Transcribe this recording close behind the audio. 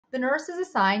The nurse is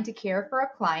assigned to care for a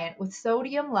client with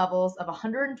sodium levels of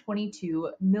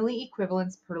 122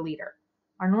 milliequivalents per liter.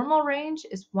 Our normal range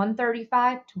is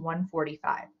 135 to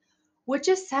 145. Which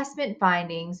assessment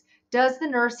findings does the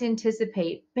nurse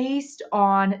anticipate based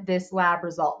on this lab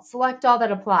result? Select all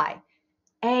that apply.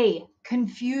 A,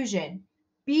 confusion.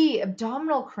 B,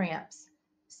 abdominal cramps.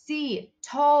 C,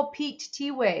 tall peaked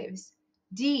T waves.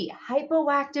 D,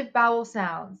 hypoactive bowel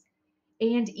sounds.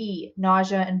 And E,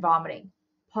 nausea and vomiting.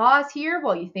 Pause here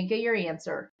while you think of your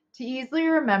answer. To easily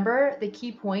remember the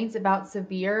key points about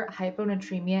severe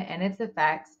hyponatremia and its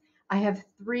effects, I have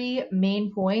 3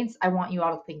 main points I want you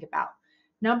all to think about.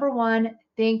 Number 1,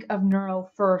 think of neuro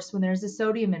first when there's a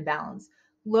sodium imbalance.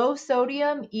 Low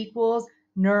sodium equals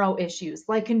neuro issues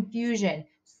like confusion,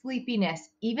 sleepiness,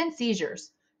 even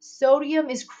seizures. Sodium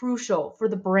is crucial for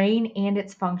the brain and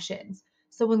its functions.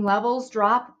 So when levels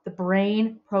drop, the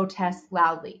brain protests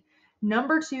loudly.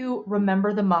 Number 2,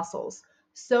 remember the muscles.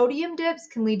 Sodium dips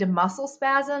can lead to muscle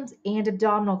spasms and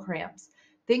abdominal cramps.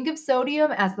 Think of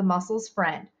sodium as the muscle's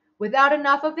friend. Without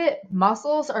enough of it,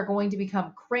 muscles are going to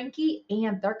become cranky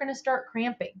and they're going to start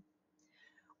cramping.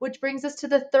 Which brings us to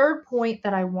the third point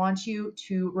that I want you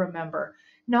to remember.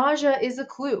 Nausea is a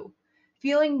clue.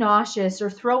 Feeling nauseous or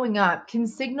throwing up can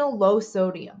signal low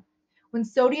sodium. When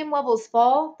sodium levels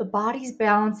fall, the body's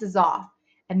balance is off,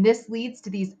 and this leads to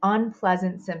these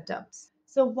unpleasant symptoms.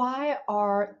 So, why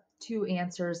are 2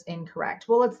 answers incorrect?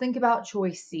 Well, let's think about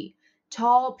choice C.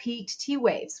 Tall peaked T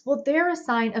waves. Well, they're a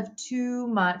sign of too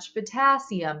much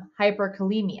potassium,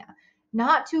 hyperkalemia,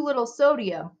 not too little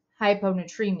sodium,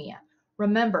 hyponatremia.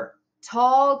 Remember,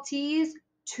 tall T's,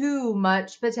 too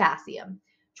much potassium.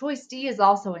 Choice D is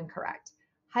also incorrect.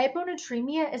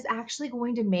 Hyponatremia is actually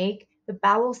going to make the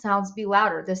bowel sounds be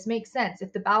louder. This makes sense.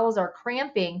 If the bowels are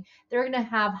cramping, they're going to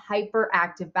have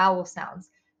hyperactive bowel sounds.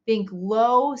 Think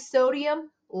low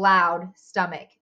sodium, loud stomach.